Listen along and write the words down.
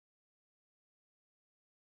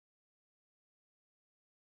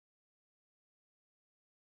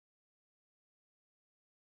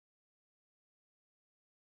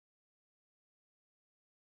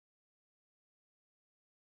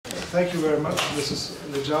Thank you very much, Mrs.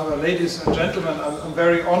 Lejava. Ladies and gentlemen, I'm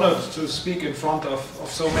very honored to speak in front of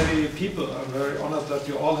so many people. I'm very honored that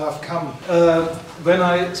you all have come. When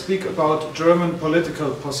I speak about German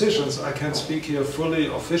political positions, I can speak here fully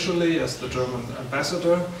officially as the German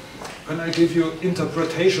ambassador. When I give you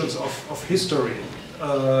interpretations of history,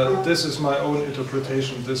 this is my own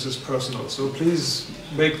interpretation, this is personal. So please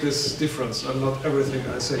make this difference, and not everything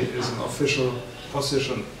I say is an official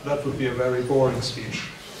position. That would be a very boring speech.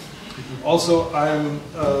 Also,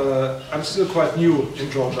 I'm still quite new in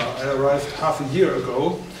Georgia. I arrived half a year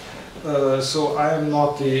ago, so I am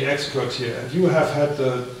not the expert here. And you have had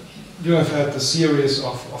the series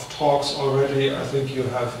of talks already. I think you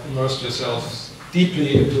have immersed yourselves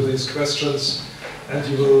deeply into these questions, and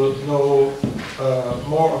you will know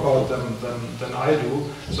more about them than I do.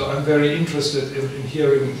 So I'm very interested in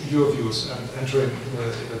hearing your views and entering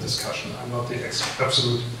in a discussion. I'm not the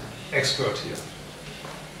absolute expert here.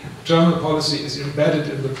 German policy is embedded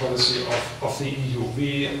in the policy of the EU.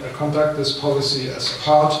 We conduct this policy as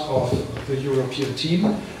part of the European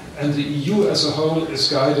team, and the EU as a whole is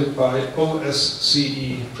guided by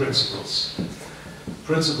OSCE principles.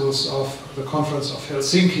 Principles of the Conference of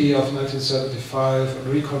Helsinki of 1975,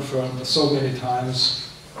 reconfirmed so many times,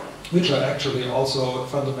 which are actually also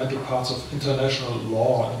fundamental parts of international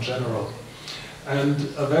law in general. And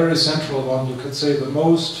a very central one, you could say the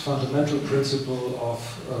most fundamental principle of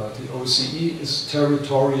the OSCE is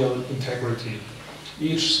territorial integrity.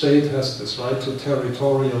 Each state has this right to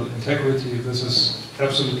territorial integrity. This is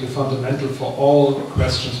absolutely fundamental for all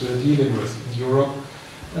questions we're dealing with in Europe,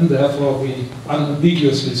 and therefore we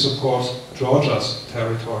unambiguously support Georgia's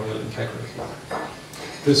territorial integrity.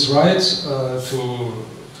 This right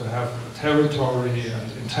to have a territory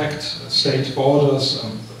and intact state borders,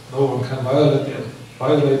 and no one can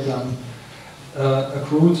violate them,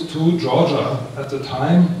 accrued to Georgia at the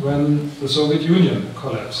time when the Soviet Union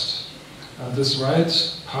collapsed. And this right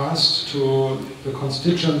passed to the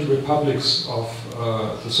constituent republics of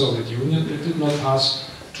the Soviet Union. It did not pass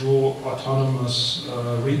to autonomous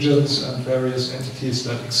regions and various entities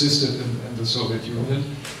that existed in the Soviet Union.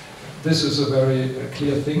 This is a very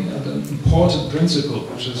clear thing and an important principle,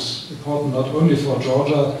 which is important not only for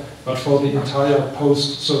Georgia, but for the entire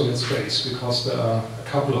post-Soviet space, because there are a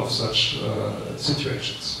couple of such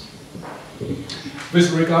situations.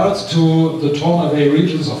 With regard to the torn away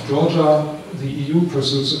regions of Georgia, the EU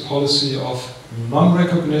pursues a policy of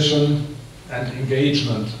non-recognition and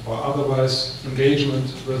engagement, or otherwise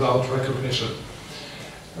engagement without recognition.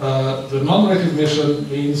 The non-recognition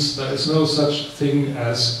means there is no such thing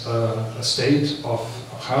as a state of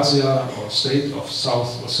Abkhazia or state of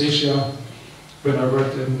South Ossetia. When I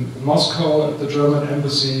worked in Moscow at the German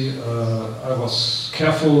embassy, I was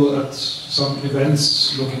careful at some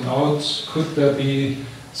events, looking out, could there be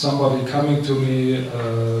somebody coming to me,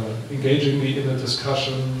 engaging me in a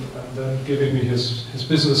discussion, and then giving me his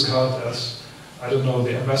business card as, I don't know,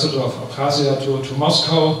 the ambassador of Abkhazia to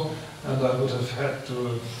Moscow, and I would have had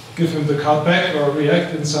to give him the card back or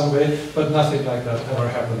react in some way, but nothing like that ever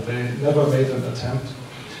happened. They never made an attempt.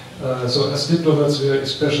 So as diplomats, we are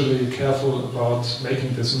especially careful about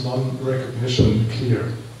making this non-recognition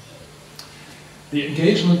clear. The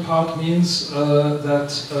engagement part means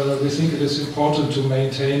that we think it is important to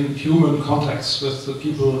maintain human contacts with the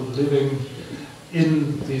people living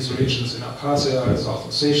in these regions, in Abkhazia and South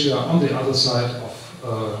Ossetia, on the other side of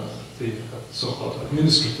the so-called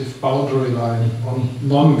administrative boundary line on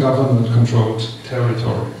non-government controlled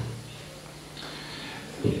territory.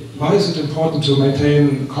 Why is it important to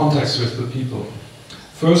maintain contacts with the people?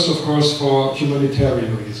 First, of course, for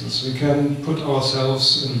humanitarian reasons. We can put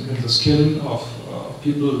ourselves in the skin of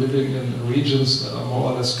people living in regions that are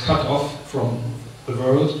more or less cut off from the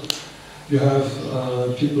world. You have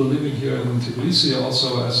people living here in Tbilisi also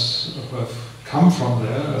who have come from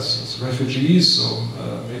there as refugees, so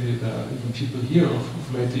maybe there are even people here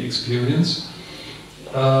who've made the experience.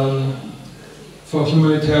 For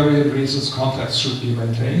humanitarian reasons, contacts should be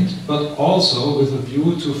maintained, but also with a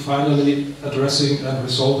view to finally addressing and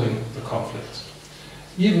resolving the conflict.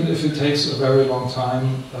 Even if it takes a very long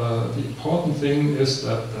time, the important thing is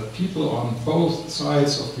that people on both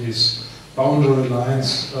sides of these boundary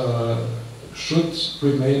lines should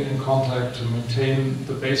remain in contact to maintain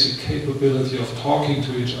the basic capability of talking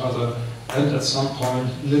to each other and at some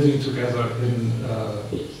point living together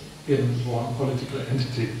in one political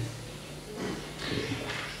entity.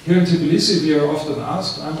 Here in Tbilisi, we are often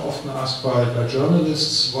asked, I'm often asked by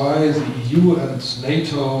journalists, why the EU and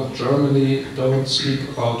NATO, Germany, don't speak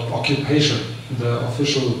about occupation in their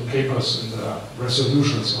official papers, in their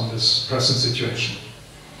resolutions on this present situation.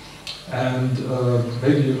 And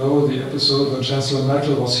maybe you know the episode when Chancellor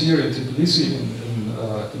Merkel was here in Tbilisi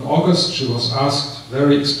in August. She was asked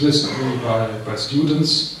very explicitly by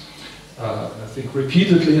students, I think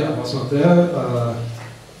repeatedly, I was not there,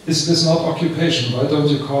 is this not occupation? Why don't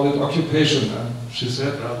you call it occupation? And she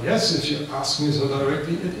said, well, yes, if you ask me so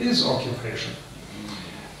directly, it is occupation.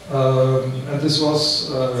 And this was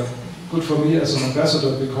good for me as an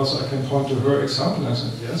ambassador because I can point to her example and say,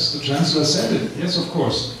 yes, the Chancellor said it, yes, of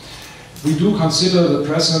course. We do consider the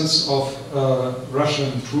presence of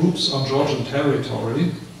Russian troops on Georgian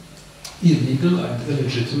territory illegal and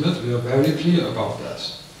illegitimate. We are very clear about that.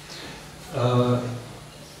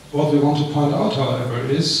 What we want to point out, however,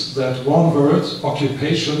 is that one word,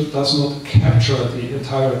 occupation, does not capture the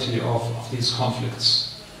entirety of these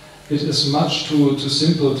conflicts. It is much too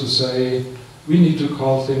simple to say we need to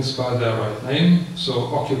call things by their right name,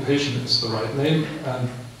 so occupation is the right name, and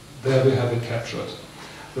there we have it captured.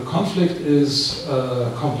 The conflict is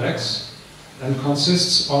complex and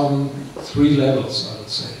consists on three levels, I would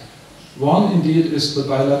say. One, indeed, is the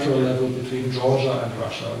bilateral level between Georgia and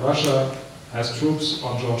Russia. Russia has troops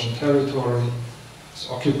on Georgian territory, is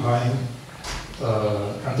occupying,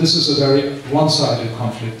 and this is a very one-sided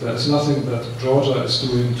conflict. There is nothing that Georgia is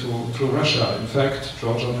doing to Russia. In fact,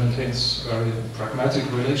 Georgia maintains very pragmatic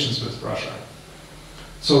relations with Russia.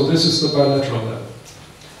 So this is the bilateral level.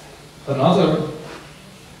 Another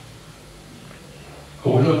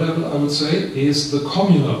older level, I would say, is the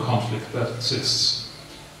communal conflict that exists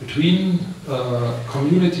between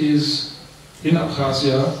communities in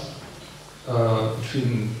Abkhazia,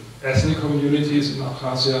 between ethnic communities in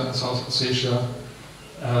Abkhazia and South Ossetia,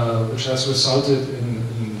 which has resulted in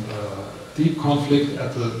deep conflict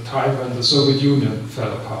at the time when the Soviet Union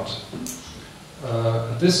fell apart.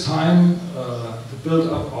 At this time, the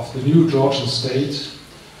build-up of the new Georgian state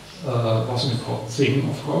was an important thing,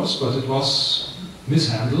 of course, but it was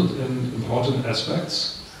mishandled in important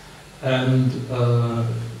aspects, and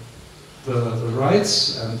the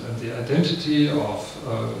rights and the identity of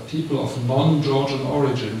people of non-Georgian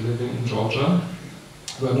origin living in Georgia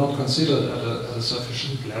were not considered at a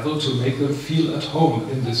sufficient level to make them feel at home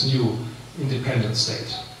in this new independent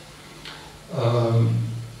state. And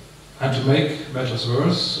to make matters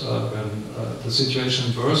worse, when the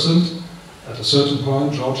situation worsened, at a certain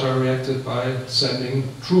point Georgia reacted by sending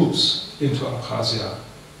troops into Abkhazia,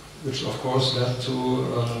 which of course led to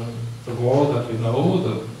the war that we know,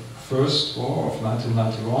 the First War of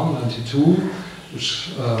 1991-92,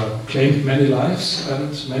 which claimed many lives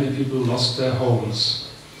and many people lost their homes.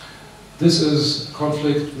 This is a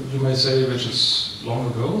conflict, you may say, which is long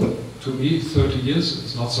ago. To me, 30 years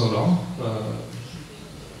is not so long.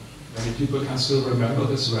 Many people can still remember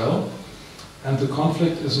this well. And the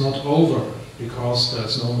conflict is not over because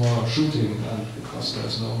there's no more shooting and because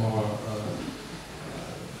there's no more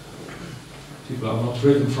people are not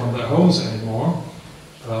driven from their homes anymore.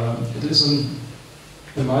 It is,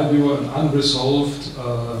 in my view, an unresolved,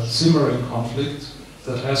 simmering conflict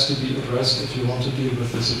that has to be addressed if you want to deal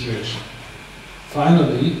with the situation.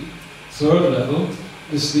 Finally, third level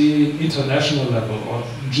is the international level, or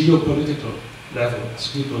geopolitical level, as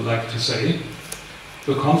people like to say.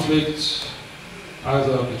 The conflict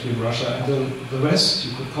either between Russia and the West,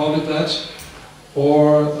 you could call it that,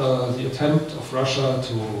 or the attempt of Russia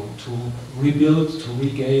to rebuild, to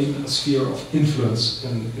regain a sphere of influence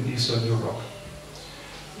in Eastern Europe.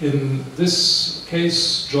 In this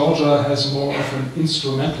case, Georgia has more of an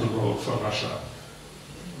instrumental role for Russia.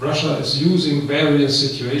 Russia is using various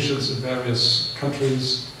situations in various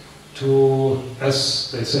countries to,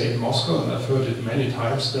 as they say in Moscow, and I've heard it many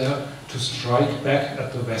times there, to strike back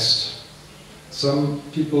at the West. Some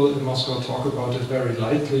people in Moscow talk about it very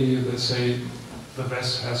lightly. They say the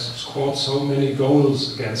West has scored so many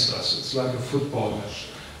goals against us. It's like a football match.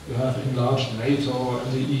 You have enlarged NATO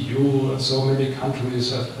and the EU, and so many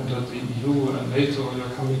countries have entered the EU and NATO. You're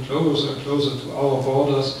coming closer and closer to our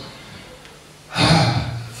borders.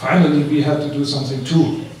 Finally, we had to do something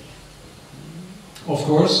too. Of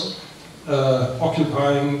course,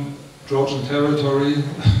 occupying Georgian territory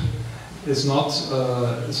is not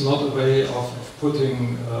a way of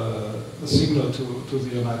putting a signal to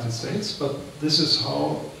the United States, but this is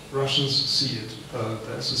how Russians see it.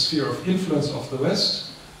 There's a sphere of influence of the West.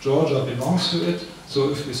 Georgia belongs to it, so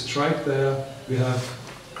if we strike there, we have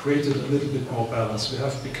created a little bit more balance. We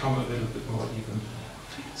have become a little bit more even.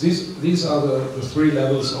 These are the three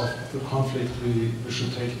levels of the conflict we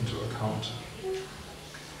should take into account.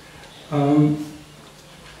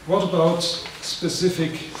 What about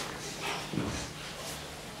specific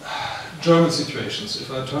German situations? If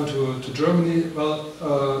I turn to Germany, well,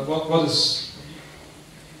 what is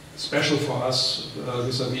special for us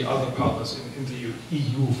vis-a-vis other partners in the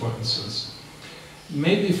EU, for instance.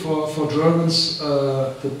 Maybe for Germans,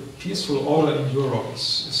 the peaceful order in Europe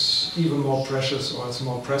is even more precious, or it's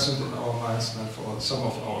more present in our minds than for some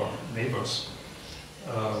of our neighbors.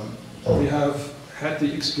 We have had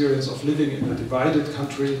the experience of living in a divided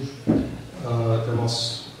country. There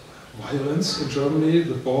was violence in Germany.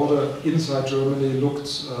 The border inside Germany looked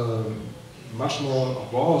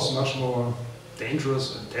was much more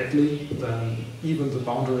dangerous and deadly than even the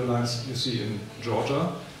boundary lines you see in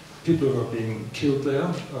Georgia. People were being killed there.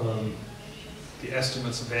 The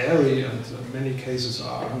estimates vary and in many cases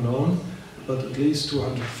are unknown, but at least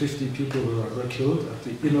 250 people were killed at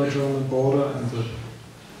the inner German border and the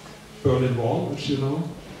Berlin Wall, which you know.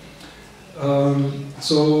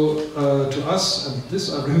 To us, and this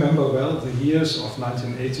I remember well, the years of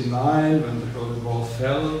 1989 when the Berlin Wall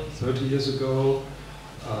fell, 30 years ago,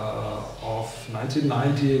 of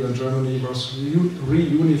 1990 when Germany was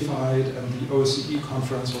reunified and the OSCE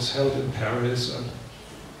conference was held in Paris, and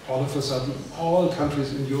all of a sudden all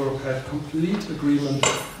countries in Europe had complete agreement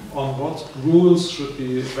on what rules should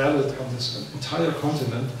be valid on this entire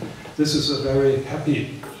continent. This is a very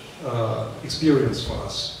happy experience for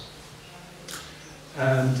us.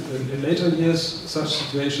 And in later years, such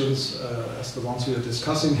situations as the ones we are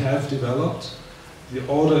discussing have developed. The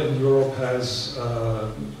order in Europe has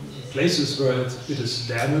places where it is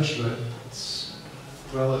damaged,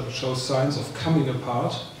 where it shows signs of coming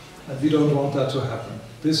apart, and we don't want that to happen.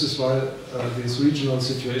 This is why these regional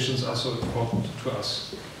situations are so important to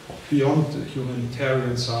us, beyond the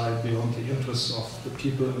humanitarian side, beyond the interests of the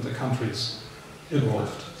people and the countries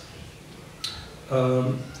involved.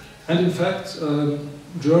 And in fact,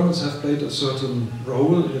 Germans have played a certain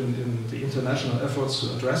role in the international efforts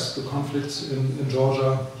to address the conflicts in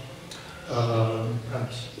Georgia, and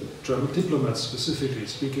German diplomats specifically,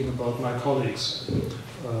 speaking about my colleagues.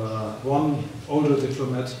 One older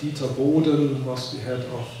diplomat, Dieter Boden, was the head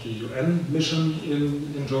of the UN mission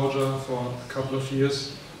in Georgia for a couple of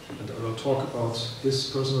years, and I will talk about his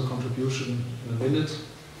personal contribution in a minute.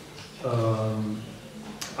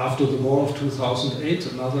 After the war of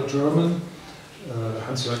 2008, another German,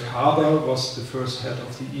 Hans-Jörg Haber, was the first head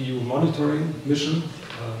of the EU monitoring mission.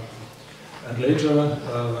 And later,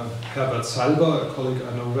 Herbert Salber, a colleague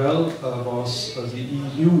I know well, was the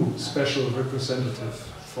EU special representative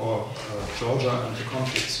for Georgia and the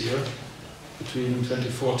conflicts here between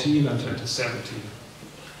 2014 and 2017.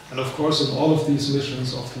 And of course, in all of these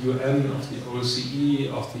missions of the UN, of the OSCE,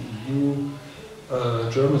 of the EU,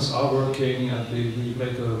 Germans are working, and we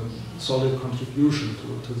make a solid contribution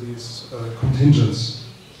to these contingents.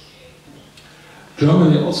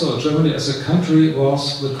 Germany as a country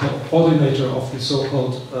was the coordinator of the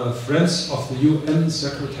so-called Friends of the UN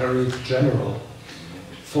Secretary General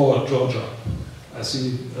for Georgia. I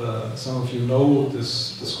see some of you know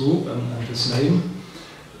this group and this name.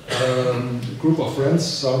 Group of Friends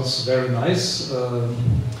sounds very nice.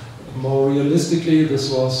 More realistically, this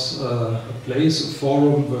was a place, a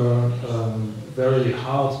forum where very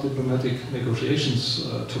hard diplomatic negotiations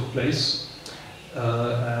took place,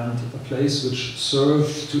 and a place which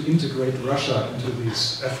served to integrate Russia into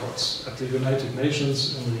these efforts. At the United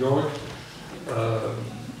Nations in New York,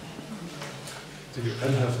 the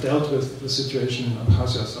UN have dealt with the situation in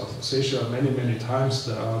Abkhazia, South Ossetia many, many times.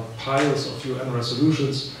 There are piles of UN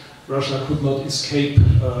resolutions. Russia could not escape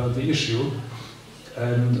the issue,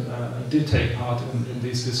 and did take part in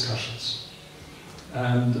these discussions.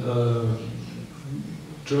 And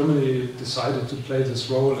Germany decided to play this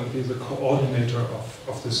role and be the coordinator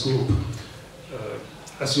of this group.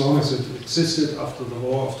 As long as it existed after the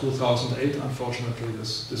war of 2008, unfortunately,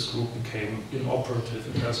 this group became inoperative.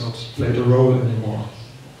 It has not played a role anymore.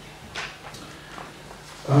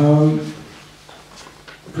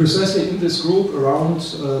 Precisely in this group around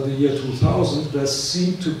the year 2000, there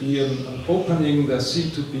seemed to be an opening, there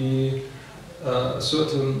seemed to be a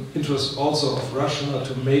certain interest also of Russia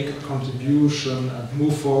to make a contribution and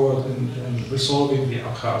move forward in resolving the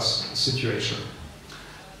Abkhaz situation.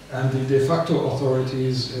 And the de facto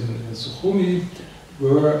authorities in Sukhumi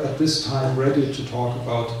were at this time ready to talk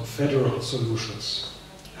about federal solutions.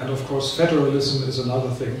 And of course, federalism is another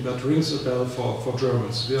thing that rings a bell for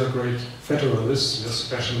Germans. We are great federalists, we are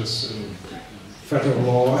specialists in federal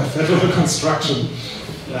law and federal construction.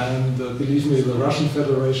 And believe me, the Russian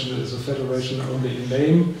Federation is a federation only in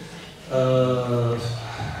name. I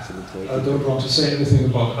don't want to say anything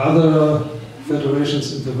about other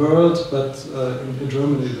federations in the world, but in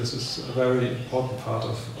Germany this is a very important part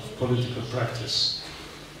of political practice.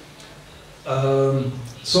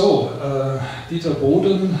 Dieter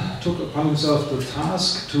Boden took upon himself the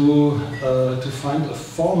task to find a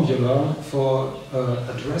formula for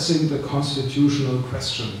addressing the constitutional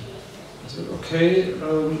question. I said, okay,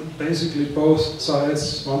 basically both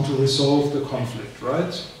sides want to resolve the conflict,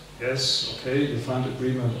 right? Yes, okay, you find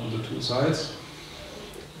agreement on the two sides.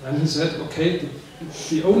 And he said, okay,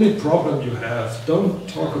 the only problem you have, don't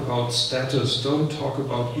talk about status, don't talk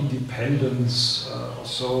about independence,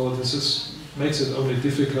 so this makes it only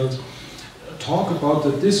difficult. Talk about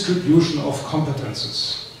the distribution of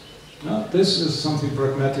competences. Now, this is something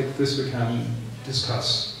pragmatic, this we can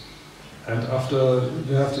discuss. And after,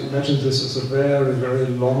 you have to imagine this as a very, very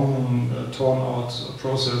long, torn-out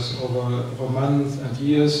process over months and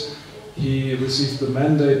years. He received the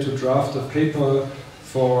mandate to draft a paper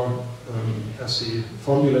for, as he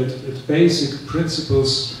formulated it, basic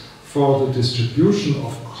principles for the distribution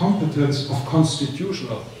of competence, of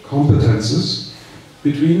constitutional competences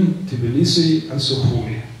between Tbilisi and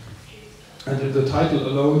Sukhumi. And in the title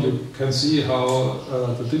alone you can see how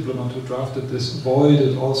the diplomat who drafted this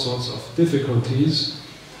avoided all sorts of difficulties.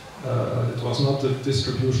 It was not the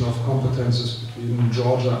distribution of competences between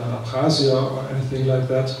Georgia and Abkhazia or anything like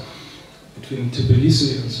that, between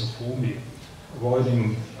Tbilisi and Sukhumi,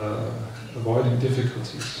 avoiding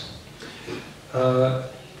difficulties.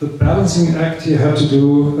 The balancing act he had to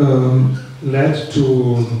do led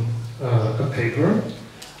to a paper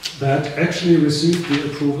that actually received the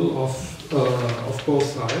approval of both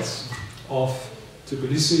sides, of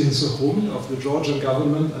Tbilisi and Sukhumi, of the Georgian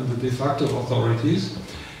government and the de-facto authorities,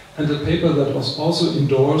 and a paper that was also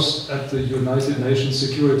endorsed at the United Nations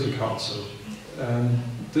Security Council. And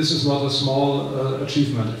this is not a small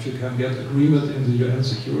achievement. If you can get agreement in the UN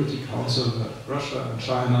Security Council that Russia and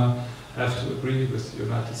China have to agree with the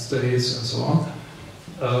United States and so on.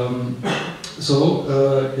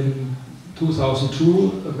 In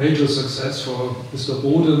 2002, a major success for Mr.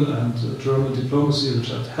 Boden and German diplomacy, which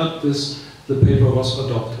had helped this, the paper was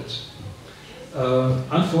adopted.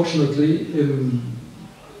 Unfortunately,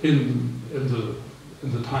 in the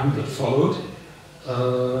time that followed,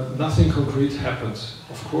 nothing concrete happened.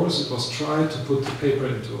 Of course, it was tried to put the paper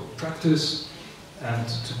into practice and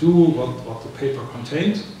to do what the paper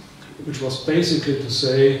contained, which was basically to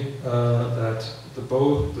say that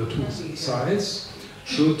the two sides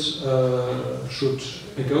should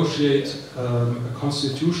negotiate a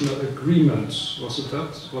constitutional agreement. Was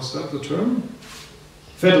that the term?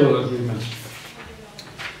 Federal agreement.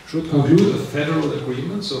 Should conclude a federal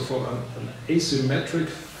agreement, so for an asymmetric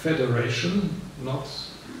federation, not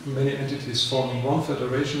many entities forming one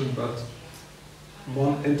federation, but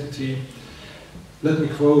one entity. Let me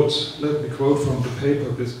quote from the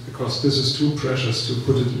paper, because this is too precious to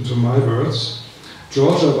put it into my words.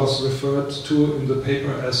 Georgia was referred to in the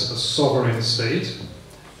paper as a sovereign state,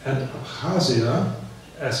 and Abkhazia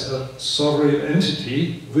as a sovereign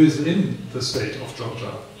entity within the state of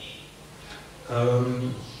Georgia.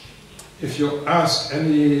 If you ask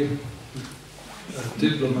any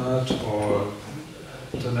diplomat or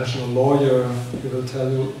international lawyer, he will tell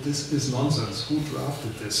you this is nonsense. Who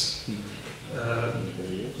drafted this?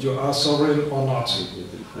 You are sovereign or not?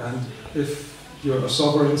 And if you're a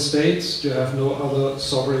sovereign state, you have no other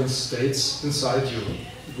sovereign states inside you.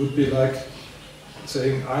 It would be like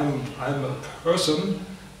saying, I'm a person,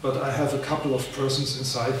 but I have a couple of persons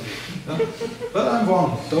inside me. Yeah? But I'm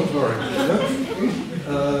one, don't worry. Yeah?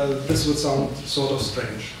 This would sound sort of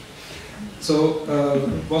strange. So,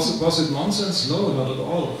 was it nonsense? No, not at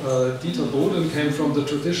all. Dieter Boden came from the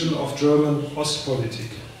tradition of German Ostpolitik.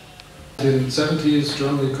 In the 70s,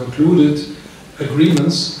 Germany concluded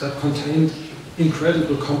agreements that contained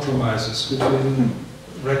incredible compromises between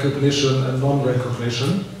recognition and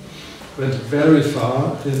non-recognition. Went very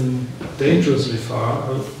far, dangerously far,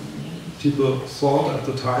 people thought at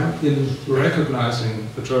the time, in recognizing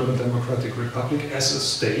the German Democratic Republic as a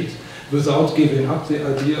state without giving up the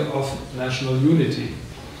idea of national unity.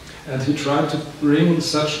 And he tried to bring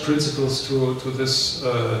such principles to this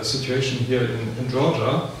situation here in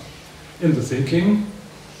Georgia, in the thinking,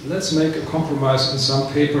 let's make a compromise in some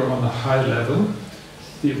paper on a high level.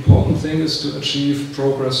 The important thing is to achieve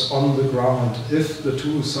progress on the ground. If the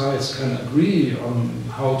two sides can agree on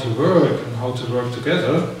how to work and how to work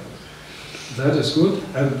together, that is good,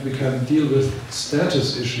 and we can deal with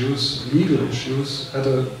status issues, legal issues, at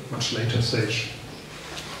a much later stage.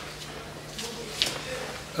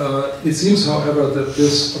 It seems, however, that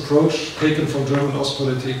this approach taken from German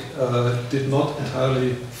Ostpolitik did not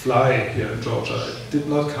entirely fly here in Georgia. It did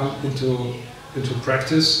not come into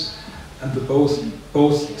practice, and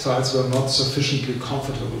both sides were not sufficiently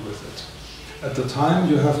comfortable with it. At the time,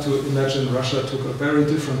 you have to imagine Russia took a very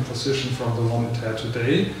different position from the one it had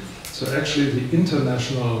today. So actually the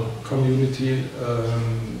international community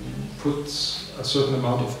puts a certain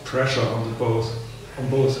amount of pressure on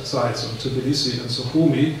both sides, on Tbilisi and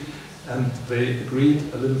Sukhumi, and they agreed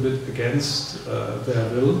a little bit against their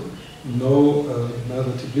will.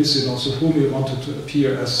 Neither Tbilisi nor Sukhumi wanted to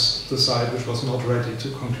appear as the side which was not ready to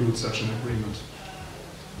conclude such an agreement.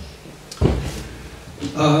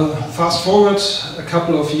 Fast forward a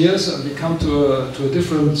couple of years and we come to a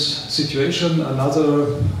different situation,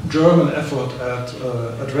 another German effort at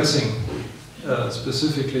addressing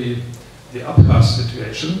specifically the Abkhaz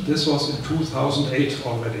situation. This was in 2008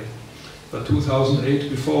 already, but 2008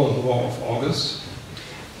 before the War of August.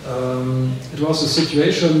 It was a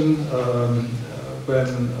situation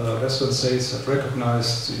when Western states had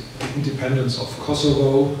recognized the independence of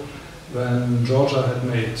Kosovo, when Georgia had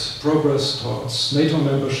made progress towards NATO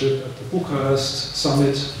membership at the Bucharest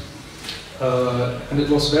summit, and it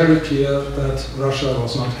was very clear that Russia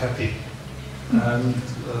was not happy. And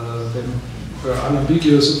they were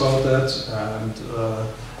unambiguous about that, and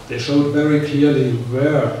they showed very clearly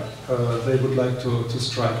where they would like to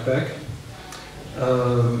strike back.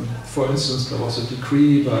 For instance, there was a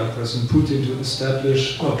decree by President Putin to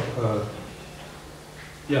establish, it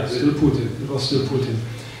was still Putin,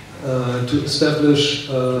 to establish,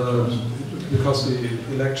 because the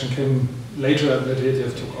election came later and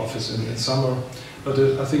Medvedev took office in summer, but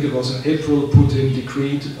I think it was in April, Putin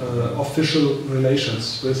decreed official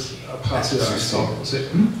relations with Abkhazia.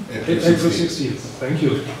 April 16th, thank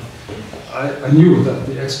you. I knew that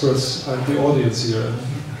the experts and the audience here,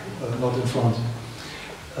 not in front.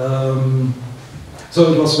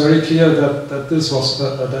 So it was very clear that this was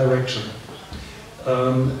a direction.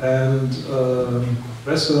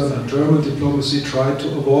 Western and German diplomacy tried to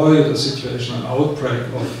avoid a situation, an outbreak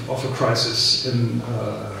of a crisis in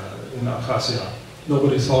Abkhazia.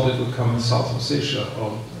 Nobody thought it would come in Southeast Asia,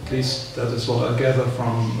 or at least that is what I gather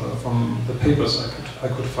from the papers I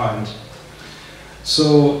could find.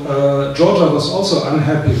 So Georgia was also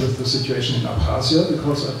unhappy with the situation in Abkhazia,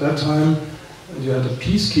 because at that time you had a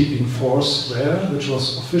peacekeeping force there, which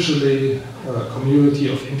was officially a community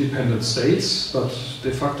of independent states, but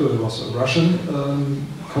de facto it was a Russian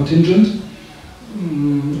contingent.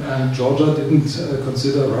 And Georgia didn't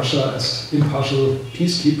consider Russia as impartial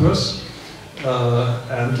peacekeepers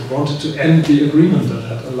and wanted to end the agreement that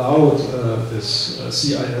had allowed this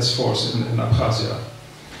CIS force in Abkhazia.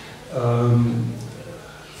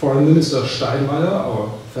 Foreign Minister Steinmeier, our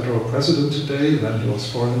federal president today, then he was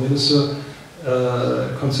foreign minister,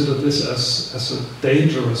 considered this as a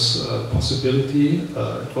dangerous possibility.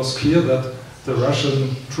 It was clear that the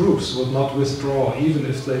Russian troops would not withdraw even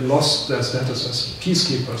if they lost their status as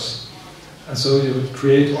peacekeepers. And so you would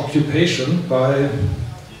create occupation by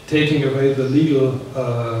taking away the legal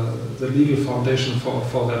foundation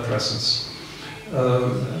for their presence.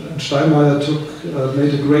 And Steinmeier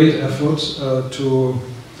made a great effort to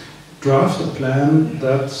draft a plan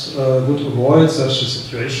that would avoid such a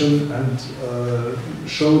situation and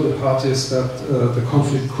show the parties that the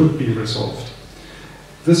conflict could be resolved.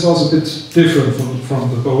 This was a bit different from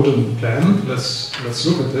the Bowden plan. Let's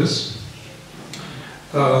look at this.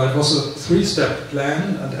 It was a three-step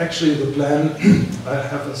plan, and actually the plan, I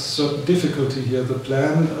have a certain difficulty here, the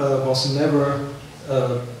plan was never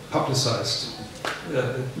publicized.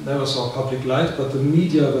 It never saw public light, but the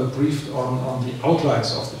media were briefed on the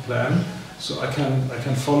outlines of the plan, so I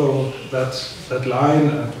can follow that line,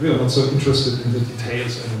 and we are not so interested in the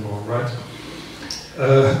details anymore, right?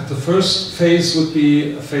 The first phase would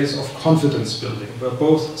be a phase of confidence building, where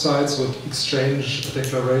both sides would exchange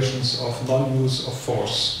declarations of non-use of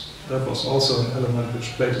force. That was also an element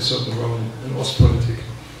which played a certain role in Ostpolitik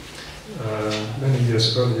many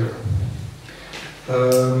years earlier.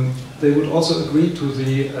 They would also agree to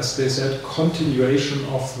the, as they said, continuation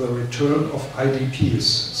of the return of IDPs.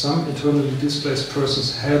 Some internally displaced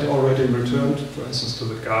persons had already returned, for instance, to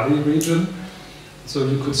the Gali region. So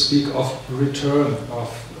you could speak of return,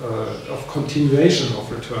 of continuation of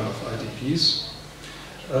return of IDPs.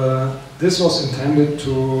 This was intended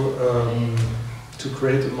to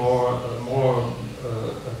create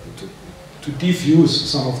to defuse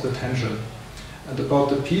some of the tension. And about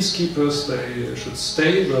the peacekeepers, they should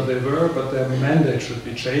stay where they were, but their mandate should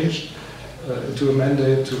be changed into a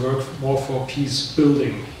mandate to work more for peace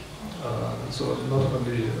building. So not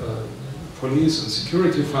only police and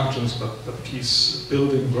security functions, but peace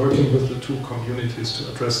building, working with the two communities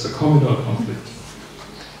to address the communal conflict.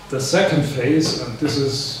 The second phase, and this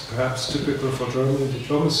is perhaps typical for German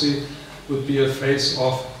diplomacy, would be a phase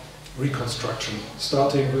of reconstruction,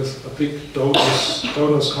 starting with a big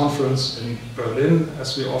donors conference in Berlin,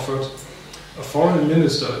 as we offered. A foreign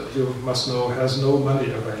minister, you must know, has no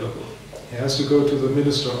money available. He has to go to the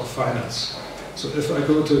Minister of Finance. So if I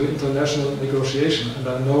go to an international negotiation and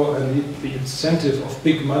I know I need the incentive of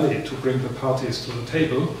big money to bring the parties to the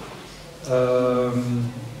table,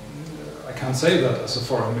 I can't say that as a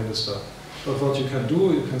foreign minister. But what you can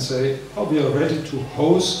do, you can say, oh, we are ready to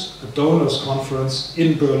host a donors conference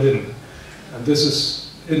in Berlin. And this is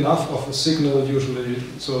enough of a signal usually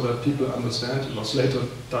so that people understand. It was later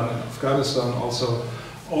done in Afghanistan also.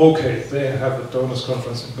 Okay, they have a donors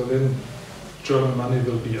conference in Berlin, German money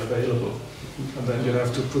will be available. And then you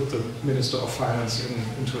have to put the Minister of Finance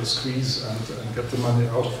into a squeeze and get the money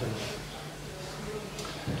out of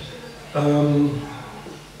it.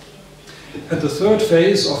 And the third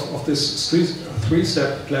phase of this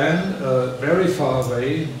three-step plan, very far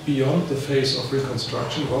away beyond the phase of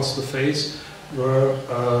reconstruction, was the phase where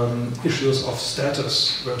issues of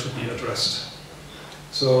status were to be addressed.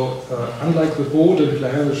 So unlike the Bode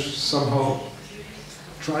plan, which somehow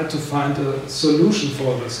tried to find a solution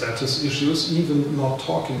for the status issues, even not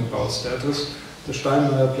talking about status, the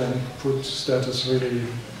Steinmeier plan put status really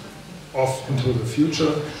off into the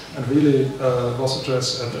future and really was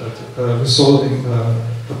addressed at resolving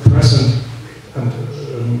the present and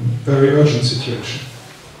very urgent situation.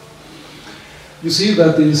 You see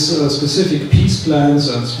that these specific peace plans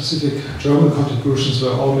and specific German contributions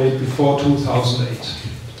were all made before 2008.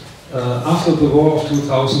 After the war of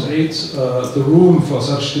 2008, the room for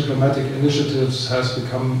such diplomatic initiatives has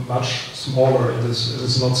become much smaller. It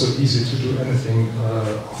is not so easy to do anything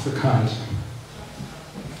of the kind.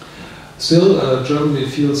 Still, Germany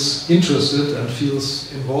feels interested and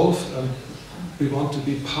feels involved, and we want to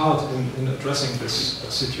be part in addressing this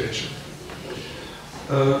situation.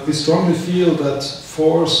 We strongly feel that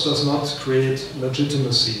force does not create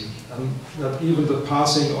legitimacy, and that even the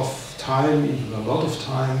passing of time, even a lot of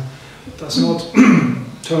time, does not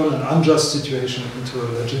turn an unjust situation into a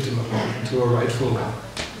legitimate one, into a rightful one.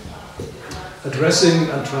 Addressing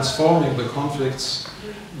and transforming the conflicts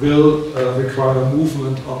will require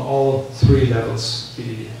movement on all three levels: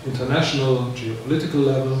 the international geopolitical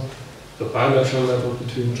level, the bilateral level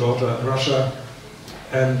between Georgia and Russia,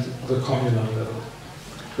 and the communal level.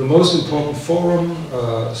 The most important forum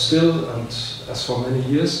still, and as for many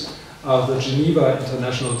years, are the Geneva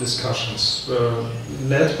international discussions,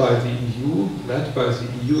 led by the EU, led by the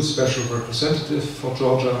EU Special Representative for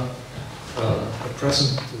Georgia. At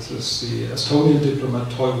present, this is the Estonian diplomat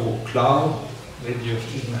Toivo Klaar. Maybe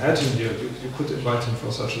you've even had him here, you could invite him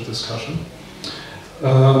for such a discussion.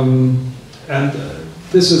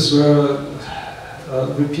 This is where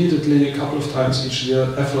repeatedly, a couple of times each year,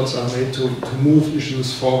 efforts are made to move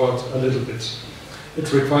issues forward a little bit.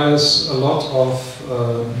 It requires a lot of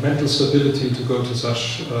mental stability to go to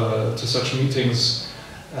such meetings,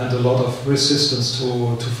 and a lot of resistance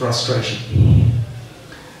to frustration.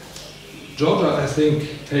 Georgia, I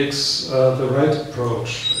think, takes the right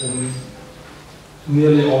approach in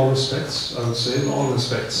nearly all respects, I would say, in all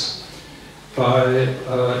respects, by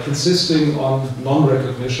insisting on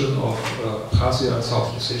non-recognition of Abkhazia and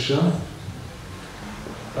South Ossetia,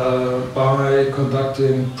 by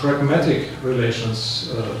conducting pragmatic relations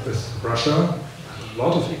with Russia, a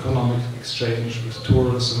lot of economic exchange with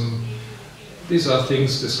tourism. These are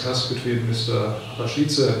things discussed between Mr.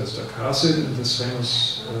 Rashidze and Mr. Kasin in this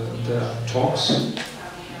famous their talks.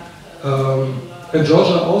 And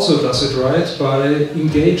Georgia also does it right by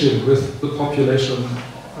engaging with the population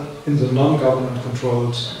in the non-government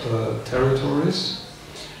controlled territories,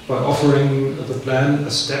 by offering the plan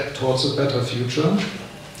a step towards a better future.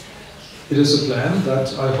 It is a plan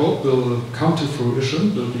that I hope will come to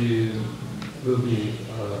fruition, will be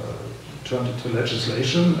turned into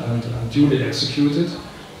legislation and duly executed,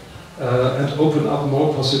 and open up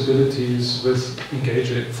more possibilities with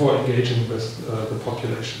engaging with the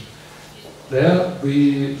population. There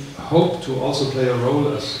we hope to also play a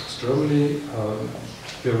role as Germany.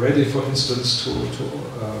 We are ready, for instance, to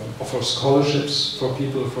offer scholarships for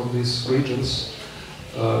people from these regions.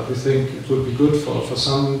 We think it would be good for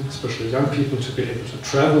some, especially young people, to be able to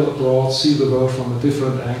travel abroad, see the world from a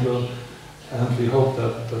different angle, and we hope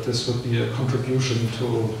that this would be a contribution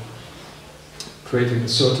to creating a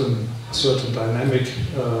certain dynamic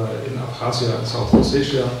in Abkhazia and South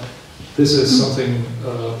Ossetia. This is something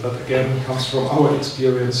that again comes from our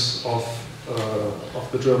experience of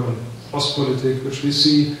the German Ostpolitik, which we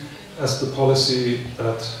see as the policy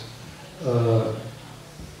that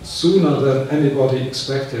sooner than anybody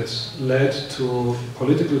expected led to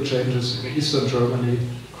political changes in Eastern Germany,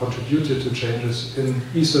 contributed to changes in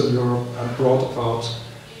Eastern Europe and brought about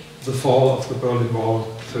the fall of the Berlin Wall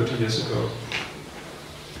 30 years ago.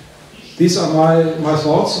 These are my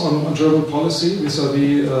thoughts on German policy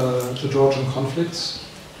vis-a-vis the Georgian conflicts,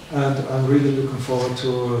 and I'm really looking forward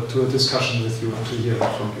to a discussion with you and to hear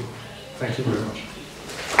from you. Thank you very much.